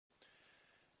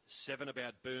7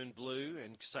 about Burn Blue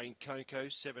and St. Coco,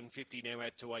 7.50 now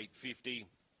out to 8.50.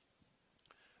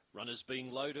 Runners being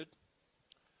loaded.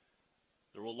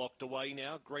 They're all locked away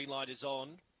now. Green light is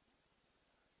on.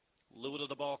 Lure to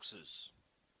the boxes.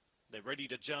 They're ready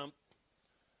to jump.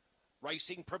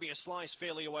 Racing, Premier Slice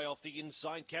fairly away off the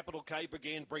inside. Capital K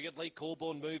began brilliantly.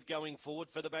 Corborn Move going forward.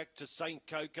 Further back to St.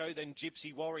 Coco, then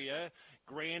Gypsy Warrior.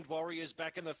 Grand Warrior's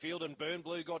back in the field, and Burn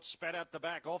Blue got spat out the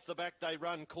back. Off the back they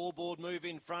run. Corborn Move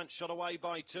in front, shot away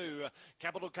by 2.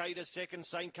 Capital K to second,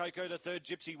 St. Coco to third,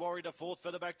 Gypsy Warrior to fourth.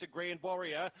 Further back to Grand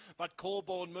Warrior, but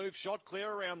Corborn Move shot clear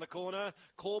around the corner.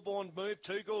 Corborn Move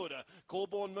too good.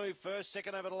 Corborn Move first,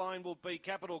 second over the line will be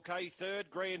Capital K, third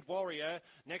Grand Warrior.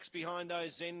 Next behind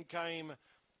those then came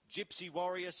Gypsy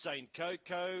Warrior, St.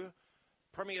 Coco,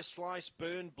 Premier Slice,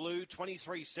 Burn Blue,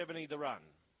 23.70 the run.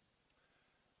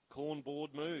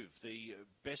 Cornboard Move, the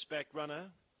best back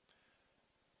runner.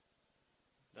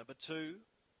 Number 2,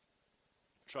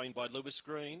 trained by Lewis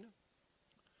Green.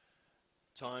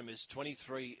 Time is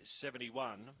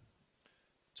 23.71.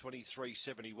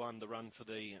 23.71 the run for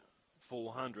the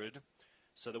 400.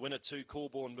 So the winner 2,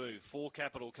 Corborn Move, 4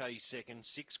 Capital K second,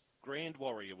 6 Grand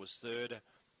Warrior was third.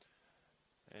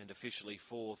 And officially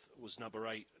fourth was number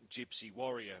 8, Gypsy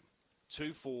Warrior.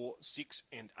 2, 4, 6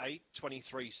 and 8,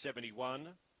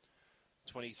 23.71.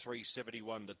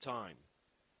 23.71 the time.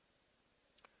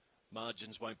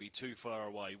 Margins won't be too far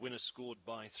away. Winner scored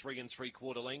by 3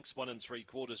 3/4 lengths, 1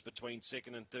 3/4 between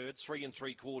second and third, 3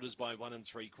 3/4 by 1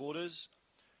 3/4.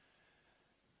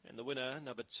 And the winner,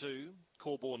 number 2,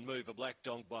 Corborn Move, a black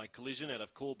dog by Collision out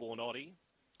of Corborn Oddie.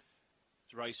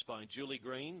 It's raced by Julie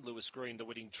Green, Lewis Green, the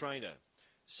winning trainer.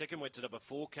 Second went to number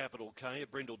 4, Capital K, a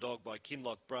brindle dog by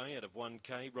Kinloch Bray out of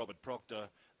 1K, Robert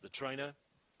Proctor, the trainer.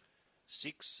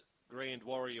 6, Grand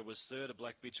Warrior was third, a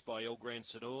black bitch by El Grand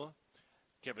Senor,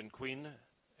 Kevin Quinn,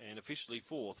 and officially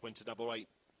fourth went to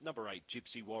number 8,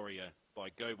 Gypsy Warrior by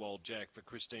Go Wild Jack for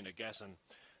Christina Gasson.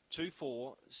 2,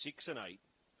 4, 6 and 8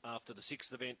 after the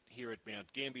 6th event here at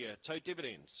Mt-Gambier. Tote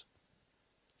dividends.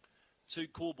 2,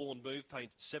 Corborn Move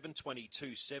paid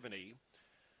 $722.70.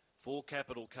 4,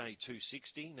 Capital K,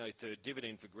 $260. No third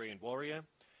dividend for Grand Warrior.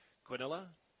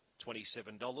 Quinella,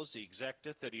 $27. The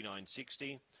Exacta,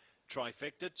 $39.60.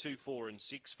 Trifecta, 2, 4 and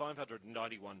 6,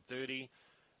 $591.30.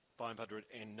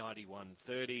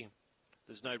 $591.30.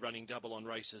 There's no running double on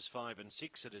races 5 and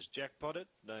 6. It is jackpotted.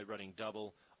 No running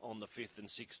double on the 5th and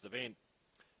 6th event.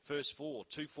 First 4,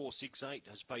 2, 4, 6, 8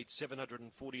 has paid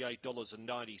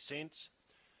 $748.90.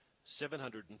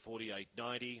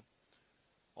 $748.90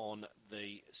 on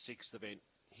the 6th event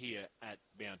here at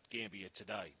Mt-Gambier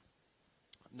today.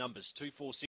 Numbers 2, 4, 6.